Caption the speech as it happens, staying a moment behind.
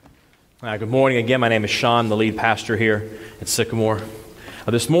Good morning again. My name is Sean, the lead pastor here at Sycamore.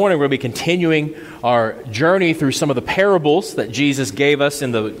 This morning we're going to be continuing our journey through some of the parables that Jesus gave us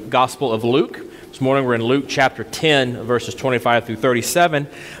in the Gospel of Luke. This morning we're in Luke chapter 10, verses 25 through 37.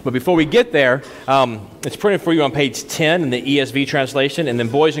 But before we get there, it's printed for you on page 10 in the ESV translation. And then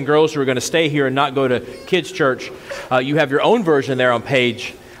boys and girls who are going to stay here and not go to kids' church, you have your own version there on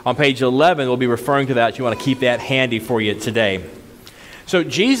page 11. We'll be referring to that. You want to keep that handy for you today. So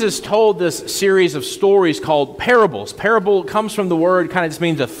Jesus told this series of stories called parables. Parable comes from the word, kind of just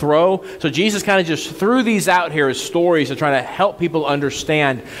means a throw. So Jesus kind of just threw these out here as stories to try to help people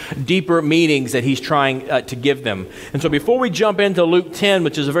understand deeper meanings that he's trying to give them. And so before we jump into Luke 10,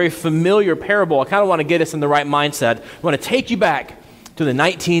 which is a very familiar parable, I kind of want to get us in the right mindset. I want to take you back to the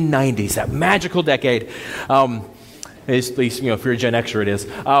 1990s, that magical decade. At least, if you're a Gen Xer, it is.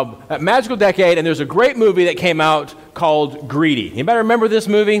 A magical decade, and there's a great movie that came out called Greedy. Anybody remember this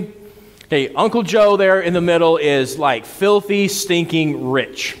movie? Okay, Uncle Joe there in the middle is like filthy, stinking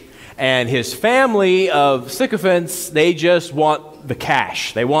rich. And his family of sycophants, they just want the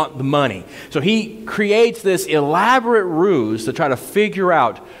cash. They want the money. So he creates this elaborate ruse to try to figure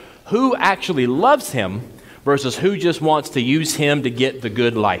out who actually loves him versus who just wants to use him to get the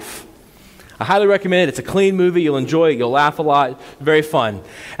good life. I highly recommend it. It's a clean movie. You'll enjoy it. You'll laugh a lot. Very fun.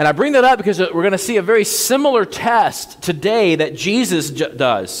 And I bring that up because we're going to see a very similar test today that Jesus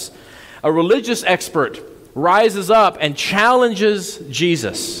does. A religious expert rises up and challenges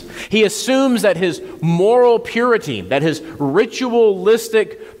Jesus. He assumes that his moral purity, that his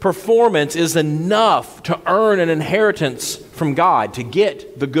ritualistic performance is enough to earn an inheritance from God, to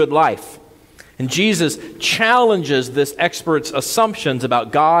get the good life. And Jesus challenges this expert's assumptions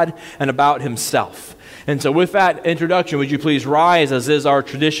about God and about himself. And so with that introduction, would you please rise, as is our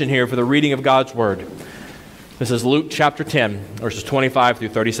tradition here, for the reading of God's Word. This is Luke chapter 10, verses 25 through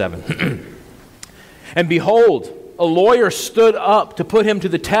 37. And behold, a lawyer stood up to put him to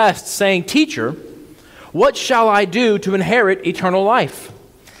the test, saying, "Teacher, what shall I do to inherit eternal life?"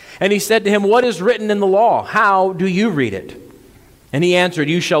 And he said to him, "What is written in the law? How do you read it?" And he answered,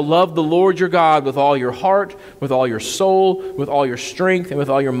 "You shall love the Lord your God with all your heart, with all your soul, with all your strength, and with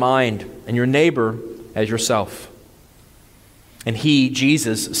all your mind, and your neighbor as yourself." And he,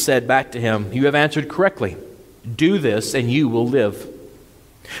 Jesus, said back to him, "You have answered correctly. Do this, and you will live."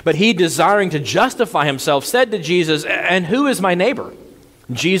 But he, desiring to justify himself, said to Jesus, "And who is my neighbor?"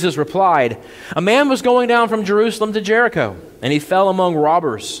 Jesus replied, "A man was going down from Jerusalem to Jericho, and he fell among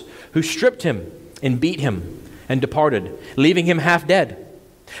robbers, who stripped him and beat him, and departed, leaving him half dead.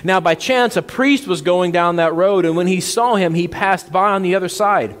 Now by chance a priest was going down that road, and when he saw him, he passed by on the other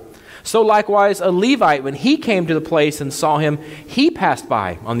side. So likewise a Levite, when he came to the place and saw him, he passed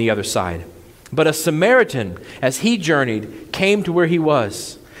by on the other side. But a Samaritan, as he journeyed, came to where he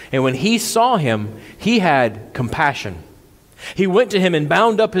was, and when he saw him, he had compassion. He went to him and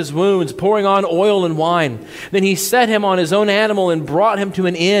bound up his wounds, pouring on oil and wine. Then he set him on his own animal and brought him to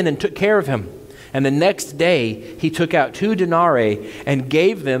an inn and took care of him. And the next day he took out 2 denarii and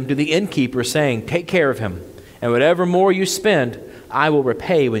gave them to the innkeeper, saying, 'Take care of him, and whatever more you spend, I will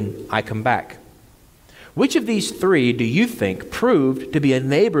repay when I come back.' Which of these 3 do you think proved to be a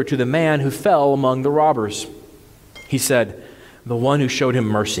neighbor to the man who fell among the robbers?" He said, "The one who showed him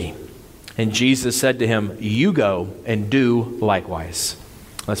mercy." And Jesus said to him, "You go and do likewise."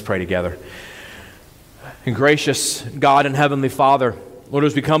 Let's pray together. And gracious God and Heavenly Father, Lord,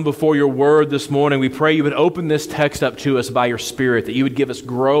 as we come before your word this morning, we pray you would open this text up to us by your Spirit, that you would give us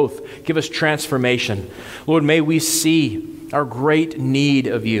growth, give us transformation. Lord, may we see our great need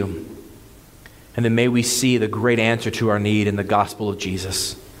of you, and then may we see the great answer to our need in the gospel of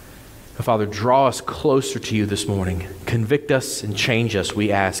Jesus. And Father, draw us closer to you this morning. Convict us and change us, we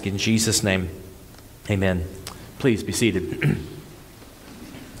ask in Jesus' name. Amen. Please be seated.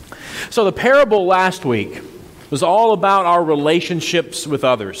 So the parable last week was all about our relationships with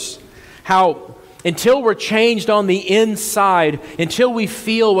others. How until we're changed on the inside, until we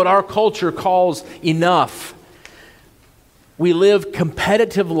feel what our culture calls enough, we live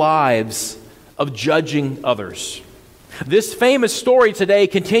competitive lives of judging others. This famous story today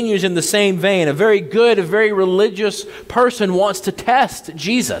continues in the same vein. A very good, a very religious person wants to test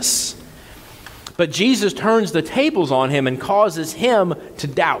Jesus. But Jesus turns the tables on him and causes him to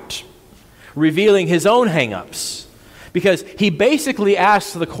doubt, revealing his own hang-ups. Because he basically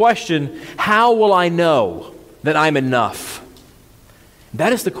asks the question, how will I know that I'm enough?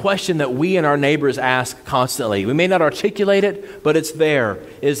 That is the question that we and our neighbors ask constantly. We may not articulate it, but it's there,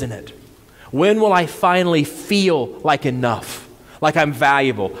 isn't it? When will I finally feel like enough? Like I'm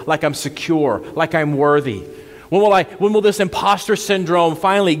valuable, like I'm secure, like I'm worthy? When will this imposter syndrome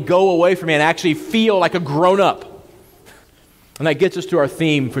finally go away from me and actually feel like a grown-up? And that gets us to our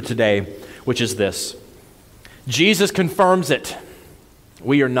theme for today, which is this. Jesus confirms it.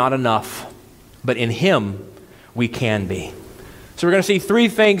 We are not enough, but in Him we can be. So we're going to see three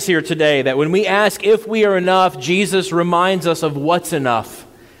things here today, that when we ask if we are enough, Jesus reminds us of what's enough.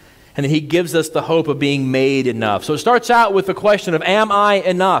 And then He gives us the hope of being made enough. So it starts out with the question of, am I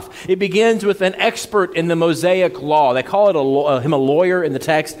enough? It begins with an expert in the Mosaic law. They call it him a lawyer in the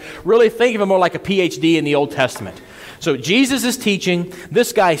text. Really think of him more like a PhD in the Old Testament. So Jesus is teaching.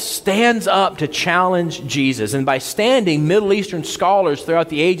 This guy stands up to challenge Jesus. And by standing, Middle Eastern scholars throughout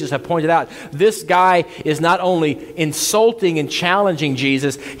the ages have pointed out this guy is not only insulting and challenging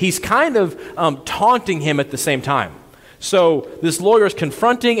Jesus, he's kind of taunting him at the same time. So this lawyer is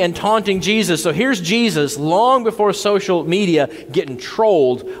confronting and taunting Jesus. So here's Jesus, long before social media, getting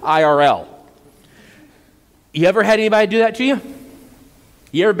trolled IRL. You ever had anybody do that to you?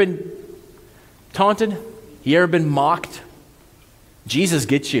 You ever been taunted? You ever been mocked? Jesus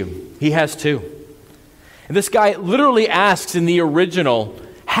gets you. He has too. And this guy literally asks in the original,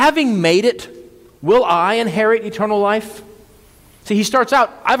 having made it, will I inherit eternal life? See, he starts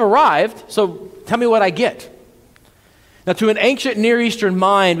out, I've arrived, so tell me what I get. Now, to an ancient Near Eastern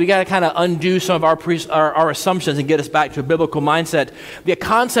mind, we got to kind of undo some of our assumptions and get us back to a biblical mindset. The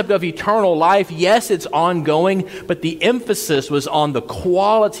concept of eternal life, yes, it's ongoing, but the emphasis was on the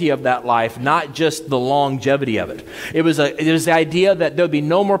quality of that life, not just the longevity of it. It was the idea that there would be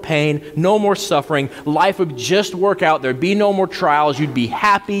no more pain, no more suffering. Life would just work out. There'd be no more trials. You'd be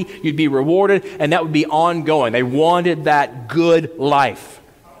happy. You'd be rewarded, and that would be ongoing. They wanted that good life.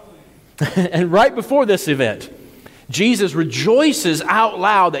 And right before this event, Jesus rejoices out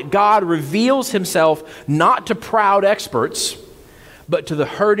loud that God reveals Himself not to proud experts, but to the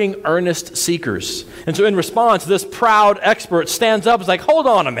hurting, earnest seekers. And so in response, this proud expert stands up and is like, hold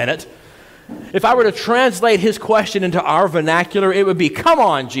on a minute. If I were to translate his question into our vernacular, it would be, come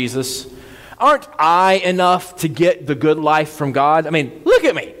on, Jesus. Aren't I enough to get the good life from God? I mean, look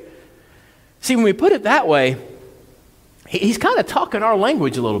at me. See, when we put it that way, he's kind of talking our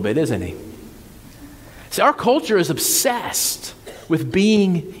language a little bit, isn't he? See, our culture is obsessed with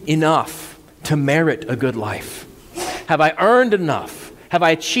being enough to merit a good life. Have I earned enough? Have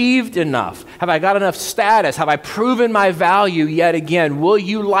I achieved enough? Have I got enough status? Have I proven my value yet again? Will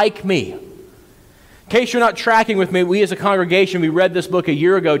you like me? In case you're not tracking with me, we as a congregation, we read this book a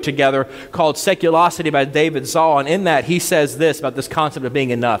year ago together called Seculosity by David Zahl. And in that, he says this about this concept of being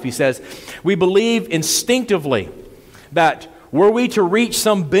enough. He says, we believe instinctively that were we to reach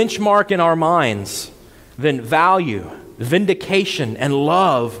some benchmark in our minds, then value, vindication, and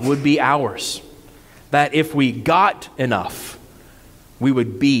love would be ours. That if we got enough, we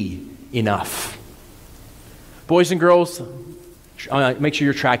would be enough. Boys and girls, make sure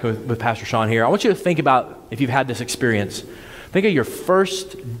you're tracking with Pastor Sean here. I want you to think about, if you've had this experience, think of your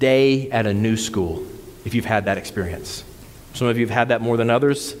first day at a new school, if you've had that experience. Some of you have had that more than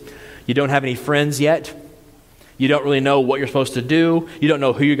others. You don't have any friends yet. You don't really know what you're supposed to do. You don't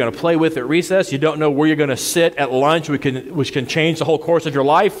know who you're going to play with at recess. You don't know where you're going to sit at lunch, which can change the whole course of your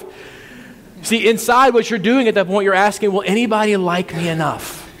life. See, inside what you're doing at that point, you're asking, will anybody like me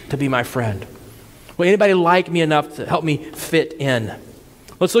enough to be my friend? Will anybody like me enough to help me fit in?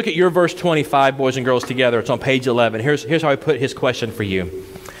 Let's look at your verse 25, boys and girls, together. It's on page 11. Here's how I put his question for you.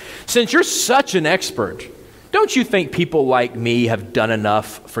 Since you're such an expert, don't you think people like me have done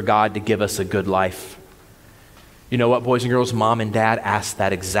enough for God to give us a good life? You know what, boys and girls? Mom and dad ask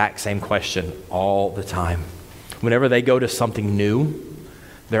that exact same question all the time. Whenever they go to something new,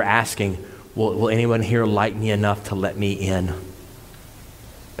 they're asking, will anyone here like me enough to let me in?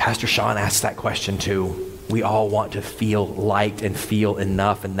 Pastor Sean asked that question too. We all want to feel liked and feel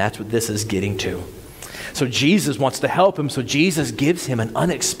enough, and that's what this is getting to. So Jesus wants to help him, so Jesus gives him an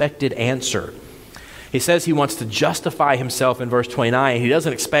unexpected answer. He says he wants to justify himself in verse 29. He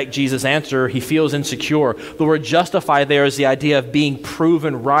doesn't expect Jesus' answer. He feels insecure. The word justify there is the idea of being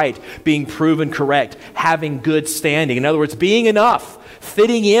proven right, being proven correct, having good standing. In other words, being enough,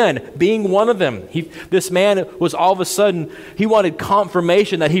 fitting in, being one of them. This man was all of a sudden, he wanted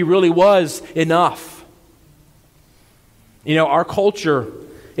confirmation that he really was enough. You know, our culture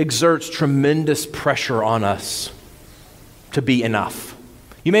exerts tremendous pressure on us to be enough.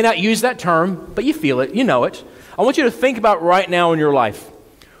 You may not use that term, but you feel it, you know it. I want you to think about right now in your life.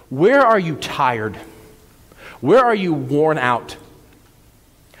 Where are you tired? Where are you worn out?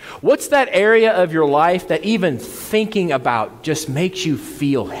 What's that area of your life that even thinking about just makes you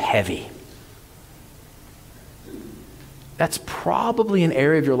feel heavy? That's probably an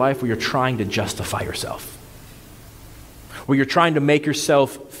area of your life where you're trying to justify yourself. where you're trying to make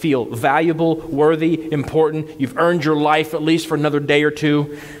yourself feel valuable, worthy, important. You've earned your life at least for another day or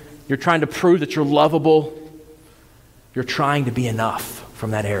two. You're trying to prove that you're lovable. You're trying to be enough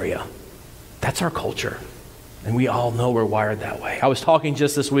from that area. That's our culture. And we all know we're wired that way. I was talking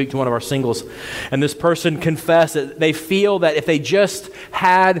just this week to one of our singles, and this person confessed that they feel that if they just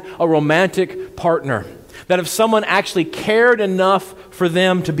had a romantic partner, that if someone actually cared enough for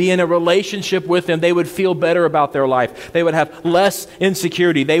them to be in a relationship with them, they would feel better about their life. They would have less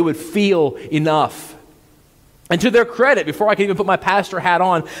insecurity. They would feel enough. And to their credit, before I could even put my pastor hat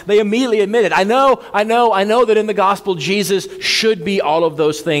on, they immediately admitted, I know that in the gospel, Jesus should be all of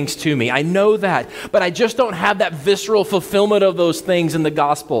those things to me. I know that, but I just don't have that visceral fulfillment of those things in the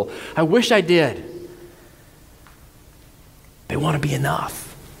gospel. I wish I did. They want to be enough.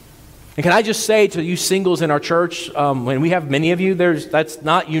 And can I just say to you singles in our church, when we have many of you, that's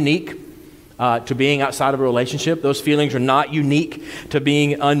not unique to being outside of a relationship. Those feelings are not unique to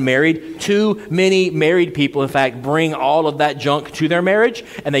being unmarried. Too many married people, in fact, bring all of that junk to their marriage,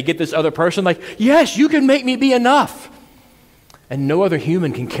 and they get this other person like, yes, you can make me be enough. And no other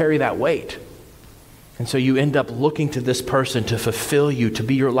human can carry that weight. And so you end up looking to this person to fulfill you, to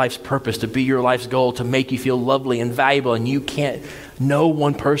be your life's purpose, to be your life's goal, to make you feel lovely and valuable, and no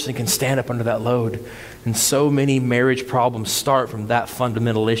one person can stand up under that load. And so many marriage problems start from that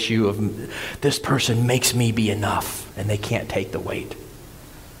fundamental issue of this person makes me be enough, and they can't take the weight.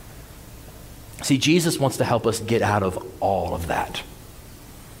 See, Jesus wants to help us get out of all of that.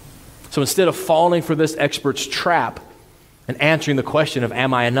 So instead of falling for this expert's trap and answering the question of,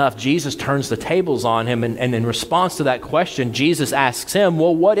 am I enough? Jesus turns the tables on him, and in response to that question, Jesus asks him,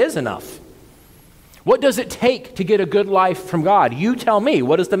 well, what is enough? What does it take to get a good life from God? You tell me.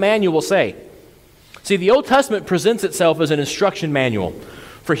 What does the manual say? See, the Old Testament presents itself as an instruction manual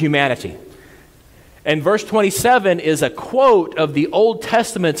for humanity. And verse 27 is a quote of the Old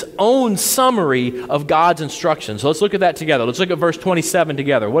Testament's own summary of God's instructions. So let's look at that together. Let's look at verse 27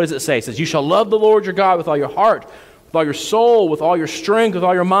 together. What does it say? It says, you shall love the Lord your God with all your heart, with all your soul, with all your strength, with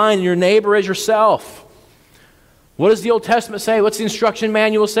all your mind, and your neighbor as yourself. What does the Old Testament say? What's the instruction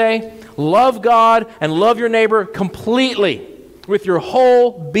manual say? Love God and love your neighbor completely with your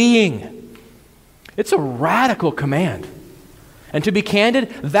whole being. It's a radical command. And to be candid,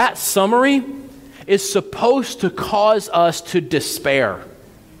 that summary is supposed to cause us to despair.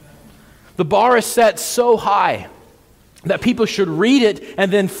 The bar is set so high that people should read it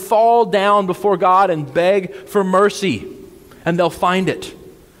and then fall down before God and beg for mercy, and they'll find it.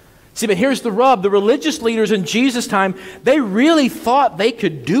 See, but here's the rub. The religious leaders in Jesus' time, they really thought they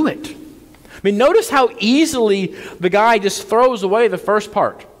could do it. I mean, notice how easily the guy just throws away the first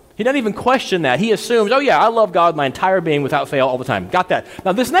part. He doesn't even question that. He assumes, oh yeah, I love God my entire being without fail all the time. Got that.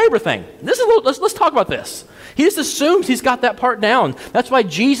 Now this neighbor thing, let's talk about this. He just assumes he's got that part down. That's why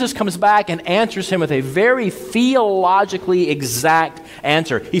Jesus comes back and answers him with a very theologically exact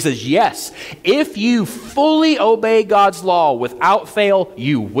answer. He says, yes, if you fully obey God's law without fail,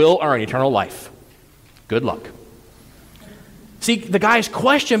 you will earn eternal life. Good luck. See, the guy's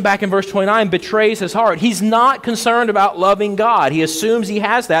question back in verse 29 betrays his heart. He's not concerned about loving God. He assumes he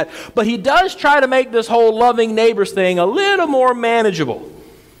has that, but he does try to make this whole loving neighbors thing a little more manageable.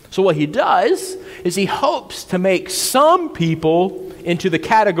 So what he does is he hopes to make some people into the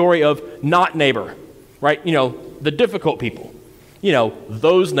category of not neighbor, right? You know, the difficult people. You know,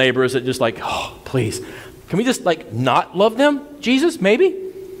 those neighbors that just like, oh, please, can we just like not love them, Jesus, maybe?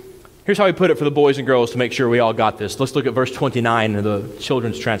 Here's how he put it for the boys and girls to make sure we all got this. Let's look at verse 29 in the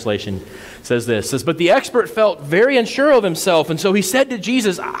Children's Translation. It says this. It says, but the expert felt very unsure of himself, and so he said to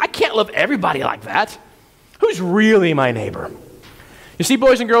Jesus, I can't love everybody like that. Who's really my neighbor? You see,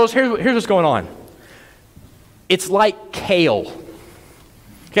 boys and girls, here's what's going on. It's like kale.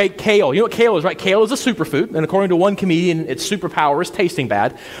 Okay, kale. You know what kale is, right? Kale is a superfood, and according to one comedian, its superpower is tasting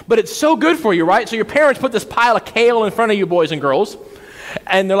bad. But it's so good for you, right? So your parents put this pile of kale in front of you, boys and girls,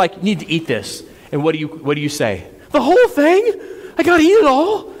 and they're like, you need to eat this. And what do you say? The whole thing? I got to eat it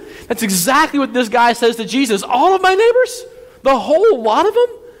all? That's exactly what this guy says to Jesus. All of my neighbors? The whole lot of them?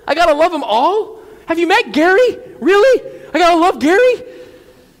 I got to love them all? Have you met Gary? Really? I got to love Gary?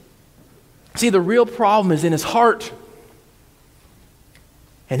 See, the real problem is in his heart.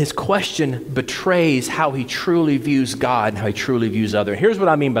 And his question betrays how he truly views God and how he truly views others. Here's what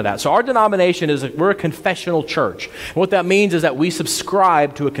I mean by that. So our denomination is we're a confessional church. And what that means is that we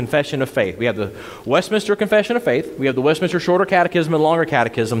subscribe to a confession of faith. We have the Westminster Confession of Faith. We have the Westminster Shorter Catechism and Longer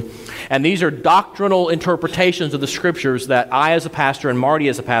Catechism. And these are doctrinal interpretations of the Scriptures that I as a pastor and Marty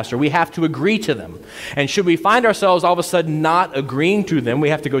as a pastor, we have to agree to them. And should we find ourselves all of a sudden not agreeing to them, we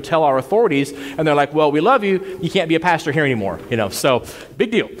have to go tell our authorities, and they're like, well, we love you. You can't be a pastor here anymore. So big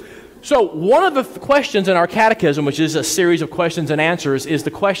deal. So one of the questions in our catechism, which is a series of questions and answers, is the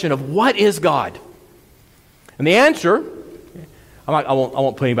question of what is God? And the answer, I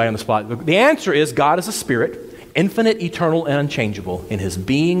won't put anybody on the spot, but the answer is God is a spirit, infinite, eternal, and unchangeable in his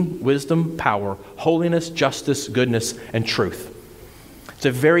being, wisdom, power, holiness, justice, goodness, and truth. It's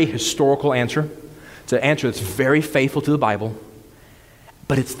a very historical answer. It's an answer that's very faithful to the Bible,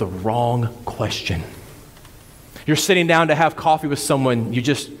 but it's the wrong question. You're sitting down to have coffee with someone you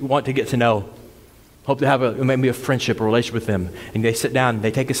just want to get to know. Hope to have maybe a friendship or relationship with them. And they sit down,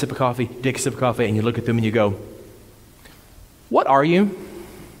 they take a sip of coffee, and you look at them and you go, what are you?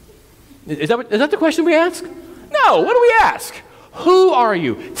 Is that the question we ask? No, what do we ask? Who are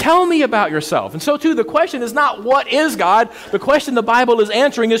you? Tell me about yourself. And so too, the question is not what is God. The question the Bible is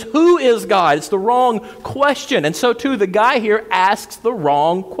answering is who is God? It's the wrong question. And so too, the guy here asks the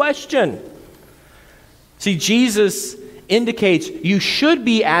wrong question. See, Jesus indicates you should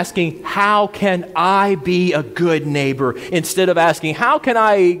be asking, how can I be a good neighbor? Instead of asking, how can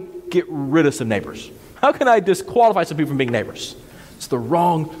I get rid of some neighbors? How can I disqualify some people from being neighbors? It's the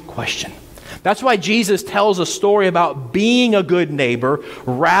wrong question. That's why Jesus tells a story about being a good neighbor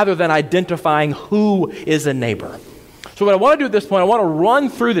rather than identifying who is a neighbor. So what I want to do at this point, I want to run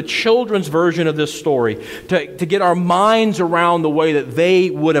through the children's version of this story to get our minds around the way that they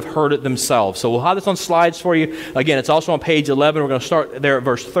would have heard it themselves. So we'll have this on slides for you. Again, it's also on page 11. We're going to start there at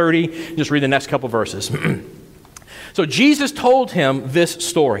verse 30. Just read the next couple verses. So Jesus told him this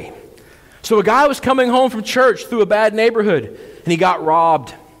story. So a guy was coming home from church through a bad neighborhood, and he got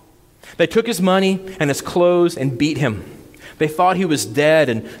robbed. They took his money and his clothes and beat him. They thought he was dead,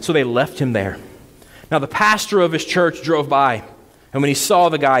 and so they left him there. Now the pastor of his church drove by, and when he saw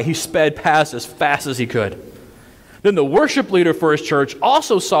the guy, he sped past as fast as he could. Then the worship leader for his church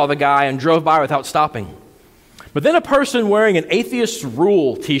also saw the guy and drove by without stopping. But then a person wearing an Atheist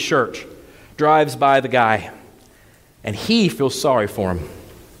Rule t-shirt drives by the guy, and he feels sorry for him.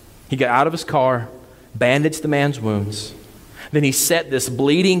 He got out of his car, bandaged the man's wounds. Then he set this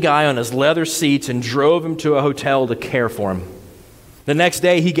bleeding guy on his leather seats and drove him to a hotel to care for him. The next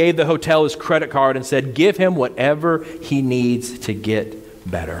day, he gave the hotel his credit card and said, give him whatever he needs to get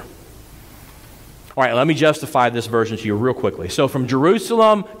better. All right, let me justify this version to you real quickly. So from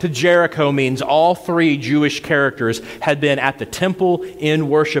Jerusalem to Jericho means all three Jewish characters had been at the temple in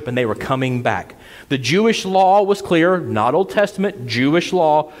worship, and they were coming back. The Jewish law was clear, not Old Testament, Jewish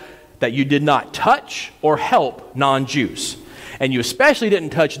law, that you did not touch or help non-Jews. And you especially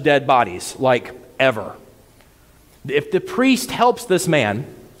didn't touch dead bodies, like ever. If the priest helps this man,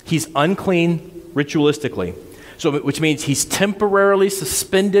 he's unclean ritualistically, which means he's temporarily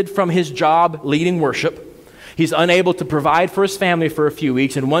suspended from his job leading worship. He's unable to provide for his family for a few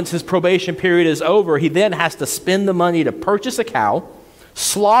weeks, and once his probation period is over, he then has to spend the money to purchase a cow,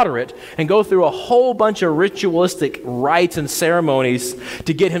 slaughter it, and go through a whole bunch of ritualistic rites and ceremonies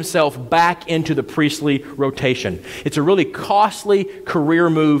to get himself back into the priestly rotation. It's a really costly career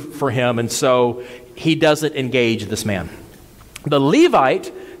move for him, and so he doesn't engage this man. The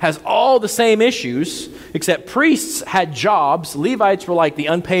Levite has all the same issues, except priests had jobs. Levites were like the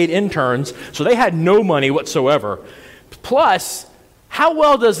unpaid interns, so they had no money whatsoever. Plus, how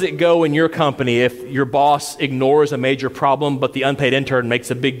well does it go in your company if your boss ignores a major problem, but the unpaid intern makes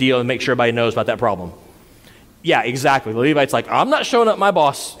a big deal and makes sure everybody knows about that problem? Yeah, exactly. The Levite's like, I'm not showing up my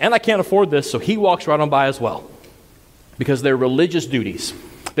boss, and I can't afford this, so he walks right on by as well. Because their religious duties,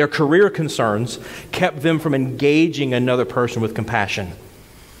 their career concerns, kept them from engaging another person with compassion.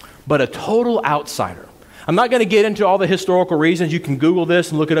 But a total outsider. I'm not going to get into all the historical reasons. You can Google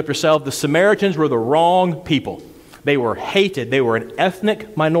this and look it up yourself. The Samaritans were the wrong people. They were hated. They were an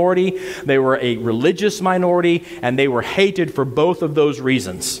ethnic minority. They were a religious minority, and they were hated for both of those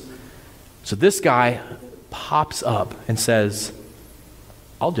reasons. So this guy pops up and says,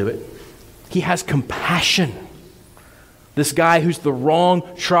 I'll do it. He has compassion. This guy who's the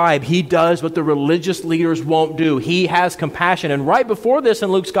wrong tribe, he does what the religious leaders won't do. He has compassion. And right before this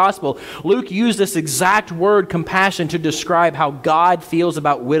in Luke's gospel, Luke used this exact word, compassion, to describe how God feels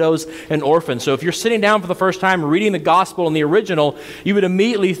about widows and orphans. So if you're sitting down for the first time reading the gospel in the original, you would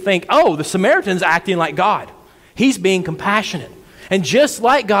immediately think, oh, the Samaritan's acting like God. He's being compassionate. And just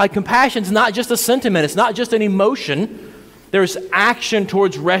like God, compassion is not just a sentiment. It's not just an emotion. There's action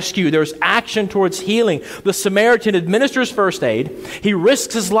towards rescue. There's action towards healing. The Samaritan administers first aid. He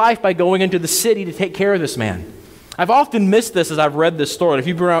risks his life by going into the city to take care of this man. I've often missed this as I've read this story. If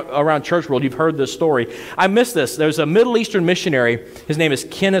you've been around church world, you've heard this story. I missed this. There's a Middle Eastern missionary. His name is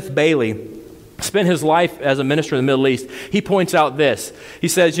Kenneth Bailey. Spent his life as a minister in the Middle East. He points out this. He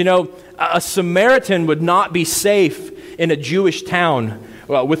says, a Samaritan would not be safe in a Jewish town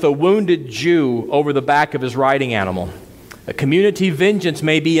with a wounded Jew over the back of his riding animal. A community vengeance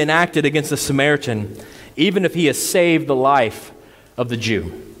may be enacted against the Samaritan, even if he has saved the life of the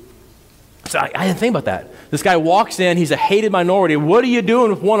Jew. So I didn't think about that. This guy walks in, he's a hated minority. What are you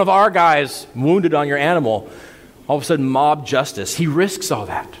doing with one of our guys wounded on your animal? All of a sudden, mob justice. He risks all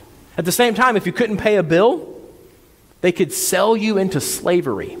that. At the same time, if you couldn't pay a bill, they could sell you into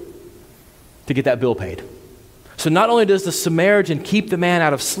slavery to get that bill paid. So not only does the Samaritan keep the man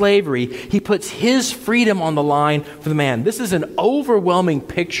out of slavery, he puts his freedom on the line for the man. This is an overwhelming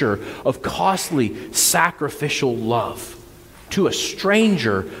picture of costly, sacrificial love to a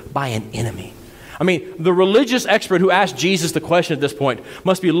stranger by an enemy. I mean, the religious expert who asked Jesus the question at this point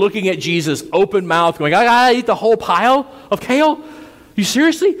must be looking at Jesus open mouth going, I gotta eat the whole pile of kale? You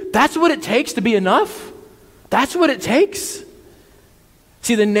seriously? That's what it takes to be enough? That's what it takes?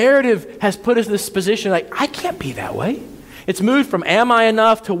 See, the narrative has put us in this position like, I can't be that way. It's moved from am I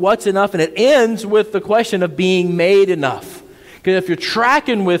enough to what's enough, and it ends with the question of being made enough. Because if you're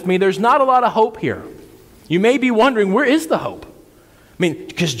tracking with me, there's not a lot of hope here. You may be wondering, where is the hope? I mean,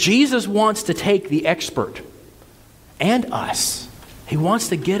 because Jesus wants to take the expert and us. He wants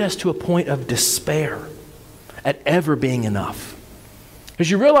to get us to a point of despair at ever being enough.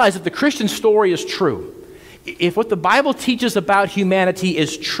 Because you realize if the Christian story is true, if what the Bible teaches about humanity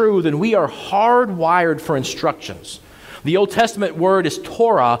is true, then we are hardwired for instructions. The Old Testament word is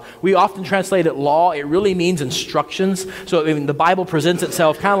Torah. We often translate it law. It really means instructions. So the Bible presents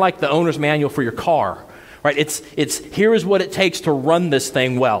itself kind of like the owner's manual for your car. Right? It's here is what it takes to run this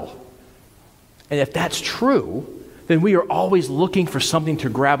thing well. And if that's true, then we are always looking for something to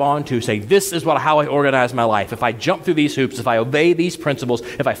grab onto, say, this is how I organize my life. If I jump through these hoops, if I obey these principles,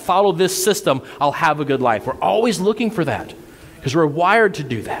 if I follow this system, I'll have a good life. We're always looking for that because we're wired to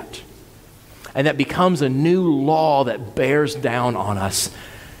do that. And that becomes a new law that bears down on us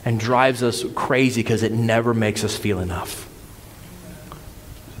and drives us crazy because it never makes us feel enough.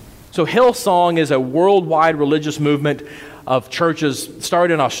 So Hillsong is a worldwide religious movement of churches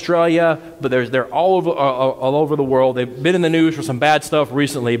started in Australia, but they're all over the world. They've been in the news for some bad stuff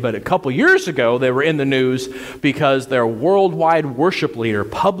recently, but a couple years ago they were in the news because their worldwide worship leader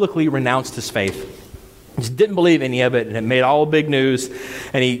publicly renounced his faith. He just didn't believe any of it, and it made all big news.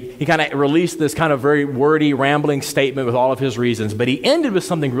 And he kind of released this kind of very wordy, rambling statement with all of his reasons, but he ended with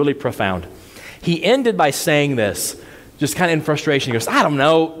something really profound. He ended by saying this, just kind of in frustration. He goes, I don't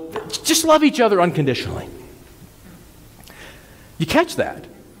know, just love each other unconditionally. You catch that?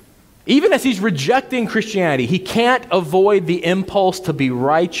 Even as he's rejecting Christianity, he can't avoid the impulse to be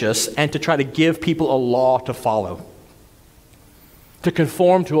righteous and to try to give people a law to follow, to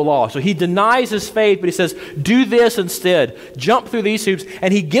conform to a law. So he denies his faith, but he says, do this instead. Jump through these hoops.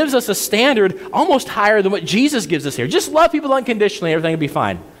 And he gives us a standard almost higher than what Jesus gives us here. Just love people unconditionally, everything will be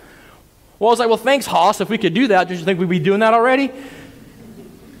fine. Well, I was like, well, thanks, Hoss. If we could do that, don't you think we'd be doing that already?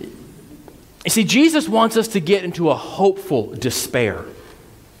 You see, Jesus wants us to get into a hopeful despair,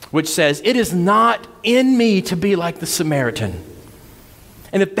 which says, it is not in me to be like the Samaritan.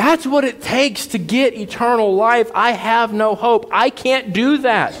 And if that's what it takes to get eternal life, I have no hope. I can't do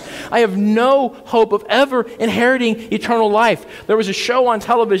that. I have no hope of ever inheriting eternal life. There was a show on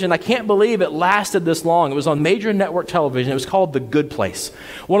television, I can't believe it lasted this long. It was on major network television. It was called The Good Place.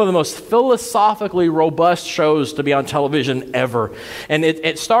 One of the most philosophically robust shows to be on television ever. And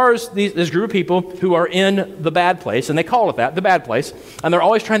it stars this group of people who are in the bad place, and they call it that, the bad place. And they're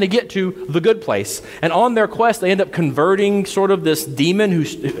always trying to get to the good place. And on their quest, they end up converting sort of this demon who's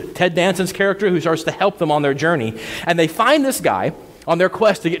Ted Danson's character who starts to help them on their journey. And they find this guy on their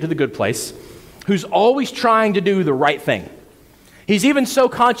quest to get to the good place who's always trying to do the right thing. He's even so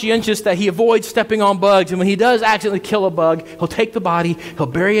conscientious that he avoids stepping on bugs. And when he does accidentally kill a bug, he'll take the body, he'll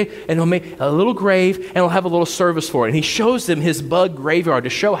bury it, and he'll make a little grave, and he'll have a little service for it. And he shows them his bug graveyard to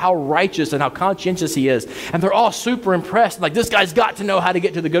show how righteous and how conscientious he is. And they're all super impressed. Like, this guy's got to know how to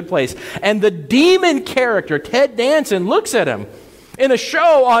get to the good place. And the demon character, Ted Danson, looks at him in a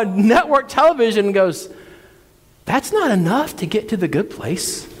show on network television and goes, that's not enough to get to the good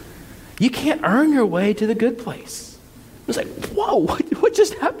place. You can't earn your way to the good place. I was like, whoa, what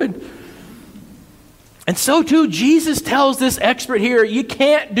just happened? And so too, Jesus tells this expert here, you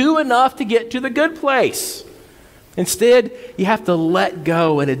can't do enough to get to the good place. Instead, you have to let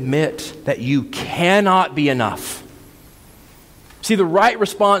go and admit that you cannot be enough. See, the right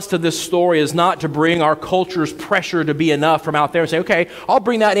response to this story is not to bring our culture's pressure to be enough from out there and say, okay, I'll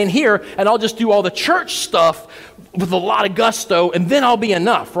bring that in here and I'll just do all the church stuff with a lot of gusto and then I'll be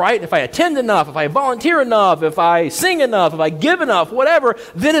enough, right? If I attend enough, if I volunteer enough, if I sing enough, if I give enough, whatever,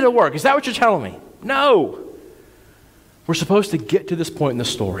 then it'll work. Is that what you're telling me? No. We're supposed to get to this point in the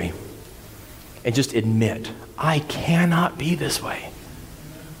story and just admit, I cannot be this way.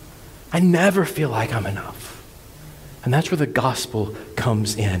 I never feel like I'm enough. And that's where the gospel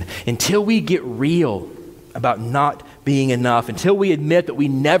comes in. Until we get real about not being enough, until we admit that we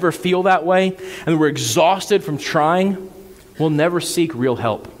never feel that way and we're exhausted from trying, we'll never seek real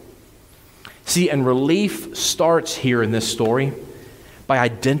help. See, and relief starts here in this story by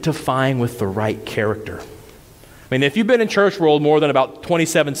identifying with the right character. I mean, if you've been in church world more than about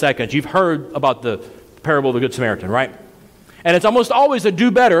 27 seconds, you've heard about the parable of the Good Samaritan, right? And it's almost always a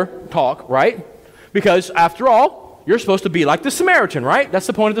do better talk, right? Because after all, you're supposed to be like the Samaritan, right? That's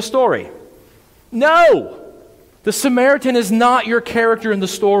the point of the story. No! The Samaritan is not your character in the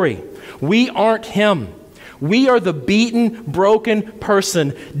story. We aren't him. We are the beaten, broken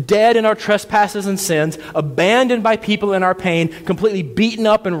person, dead in our trespasses and sins, abandoned by people in our pain, completely beaten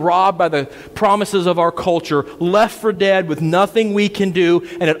up and robbed by the promises of our culture, left for dead with nothing we can do,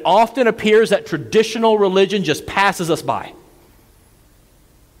 and it often appears that traditional religion just passes us by.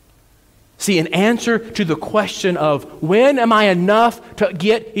 See, in answer to the question of when am I enough to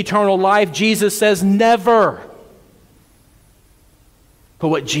get eternal life, Jesus says never. But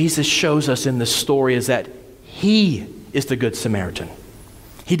what Jesus shows us in this story is that He is the Good Samaritan.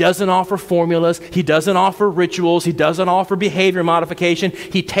 He doesn't offer formulas. He doesn't offer rituals. He doesn't offer behavior modification.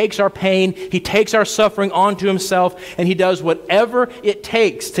 He takes our pain. He takes our suffering onto himself, and he does whatever it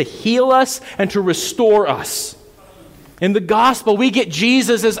takes to heal us and to restore us. In the gospel, we get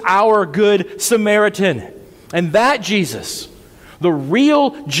Jesus as our Good Samaritan. And that Jesus, the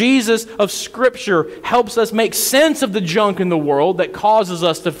real Jesus of Scripture, helps us make sense of the junk in the world that causes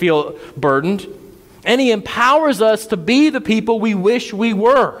us to feel burdened. And He empowers us to be the people we wish we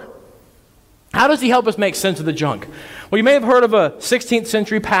were. How does He help us make sense of the junk? Well, you may have heard of a 16th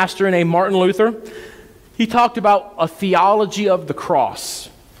century pastor named Martin Luther. He talked about a theology of the cross,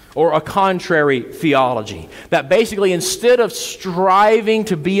 or a contrary theology. That basically, instead of striving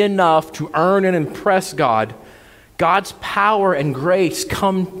to be enough to earn and impress God, God's power and grace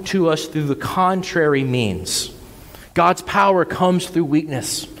come to us through the contrary means. God's power comes through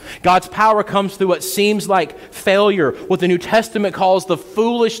weakness. God's power comes through what seems like failure, what the New Testament calls the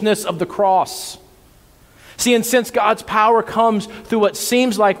foolishness of the cross. See, and since God's power comes through what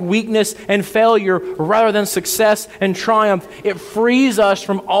seems like weakness and failure rather than success and triumph, it frees us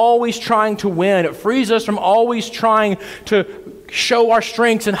from always trying to win. It frees us from always trying to show our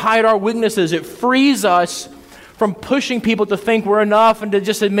strengths and hide our weaknesses. It frees us from pushing people to think we're enough and to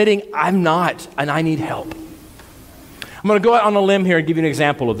just admitting, I'm not, and I need help. I'm going to go out on a limb here and give you an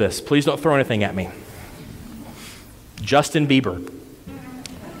example of this. Please don't throw anything at me. Justin Bieber.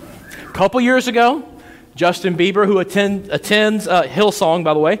 A couple years ago, Justin Bieber, who attends Hillsong,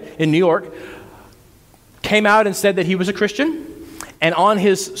 by the way, in New York, came out and said that he was a Christian. And on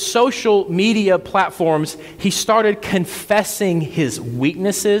his social media platforms, he started confessing his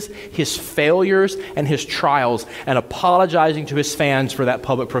weaknesses, his failures, and his trials, and apologizing to his fans for that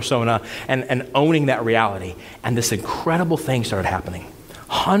public persona and owning that reality. And this incredible thing started happening.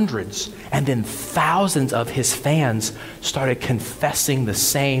 Hundreds and then thousands of his fans started confessing the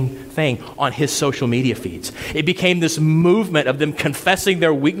same thing on his social media feeds. It became this movement of them confessing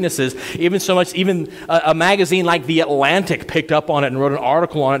their weaknesses, even so much, even a magazine like The Atlantic picked up on it and wrote an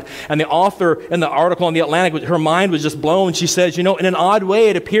article on it. And the author in the article on The Atlantic, her mind was just blown. She says, in an odd way,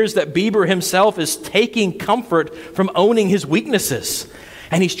 it appears that Bieber himself is taking comfort from owning his weaknesses.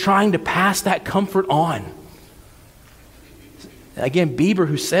 And he's trying to pass that comfort on. Again, Bieber,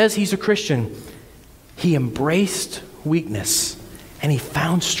 who says he's a Christian, he embraced weakness and he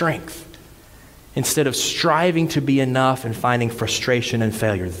found strength instead of striving to be enough and finding frustration and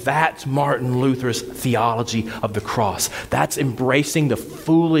failure. That's Martin Luther's theology of the cross. That's embracing the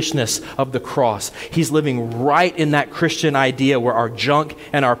foolishness of the cross. He's living right in that Christian idea where our junk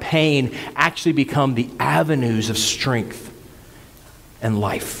and our pain actually become the avenues of strength and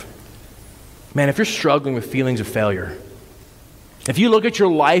life. Man, if you're struggling with feelings of failure, if you look at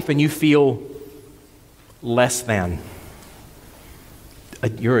your life and you feel less than,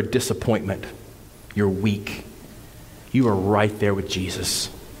 you're a disappointment, you're weak, you are right there with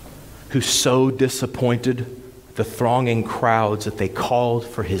Jesus. who so disappointed the thronging crowds that they called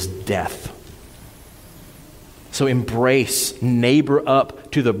for his death. So embrace, neighbor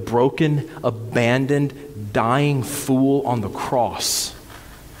up to the broken, abandoned, dying fool on the cross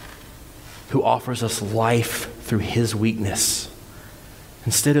who offers us life through his weakness.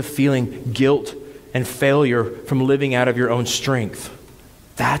 Instead of feeling guilt and failure from living out of your own strength,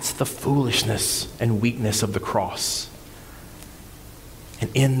 that's the foolishness and weakness of the cross. And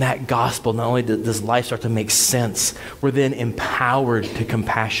in that gospel, not only does life start to make sense, we're then empowered to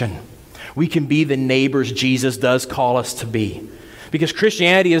compassion. We can be the neighbors Jesus does call us to be. Because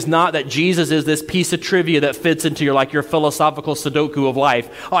Christianity is not that Jesus is this piece of trivia that fits into your philosophical Sudoku of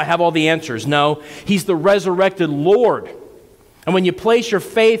life. Oh, I have all the answers. No, he's the resurrected Lord. And when you place your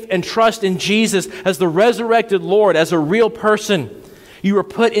faith and trust in Jesus as the resurrected Lord, as a real person, you are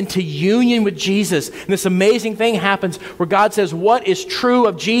put into union with Jesus. And this amazing thing happens where God says, what is true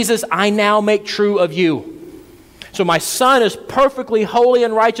of Jesus, I now make true of you. So my son is perfectly holy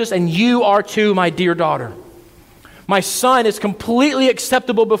and righteous, and you are too, my dear daughter. My son is completely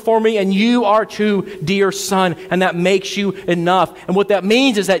acceptable before me, and you are too, dear son. And that makes you enough. And what that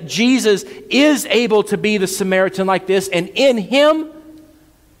means is that Jesus is able to be the Samaritan like this, and in him,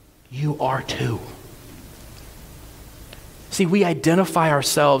 you are too. See, we identify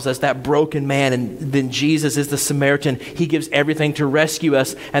ourselves as that broken man, and then Jesus is the Samaritan. He gives everything to rescue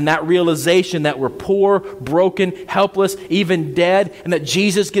us. And that realization that we're poor, broken, helpless, even dead, and that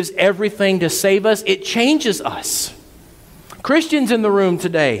Jesus gives everything to save us, it changes us. Christians in the room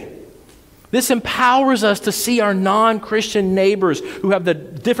today, this empowers us to see our non-Christian neighbors who have the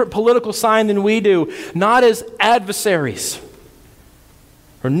different political sign than we do, not as adversaries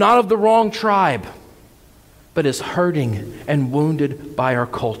or not of the wrong tribe, but is hurting and wounded by our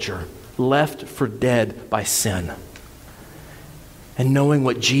culture, left for dead by sin. And knowing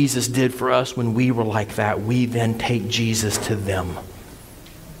what Jesus did for us when we were like that, we then take Jesus to them.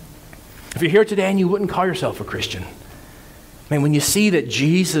 If you're here today and you wouldn't call yourself a Christian, man, when you see that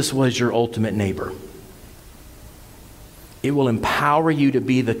Jesus was your ultimate neighbor, it will empower you to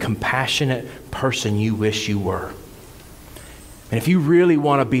be the compassionate person you wish you were. And if you really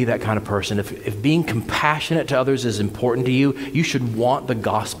want to be that kind of person, if being compassionate to others is important to you, you should want the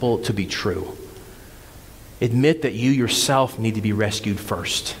gospel to be true. Admit that you yourself need to be rescued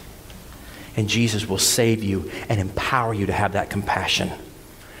first. And Jesus will save you and empower you to have that compassion.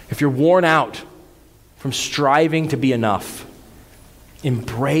 If you're worn out from striving to be enough,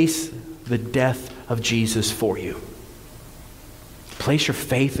 embrace the death of Jesus for you. Place your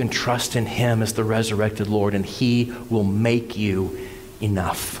faith and trust in him as the resurrected Lord, and he will make you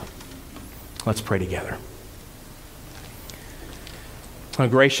enough. Let's pray together. Oh,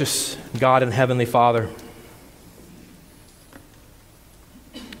 gracious God and Heavenly Father,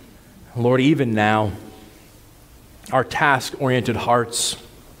 Lord, even now, our task-oriented hearts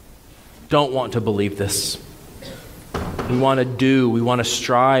don't want to believe this. We want to do, we want to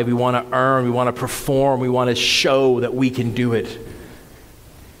strive, we want to earn, we want to perform, we want to show that we can do it.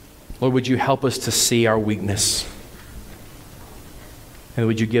 Lord, would you help us to see our weakness? And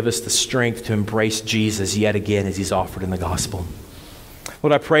would you give us the strength to embrace Jesus yet again as he's offered in the gospel?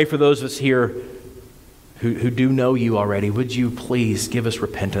 Lord, I pray for those of us here who do know you already. Would you please give us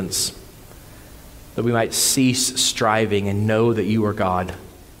repentance that we might cease striving and know that you are God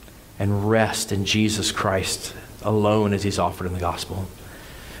and rest in Jesus Christ alone as he's offered in the gospel.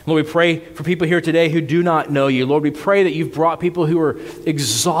 Lord, we pray for people here today who do not know you. Lord, we pray that you've brought people who are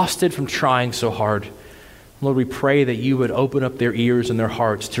exhausted from trying so hard. Lord, we pray that you would open up their ears and their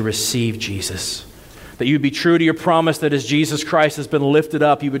hearts to receive Jesus. That you would be true to your promise that as Jesus Christ has been lifted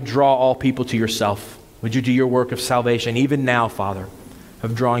up, you would draw all people to yourself. Would you do your work of salvation, even now, Father,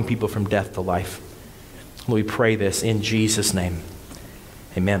 of drawing people from death to life? Lord, we pray this in Jesus' name.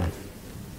 Amen.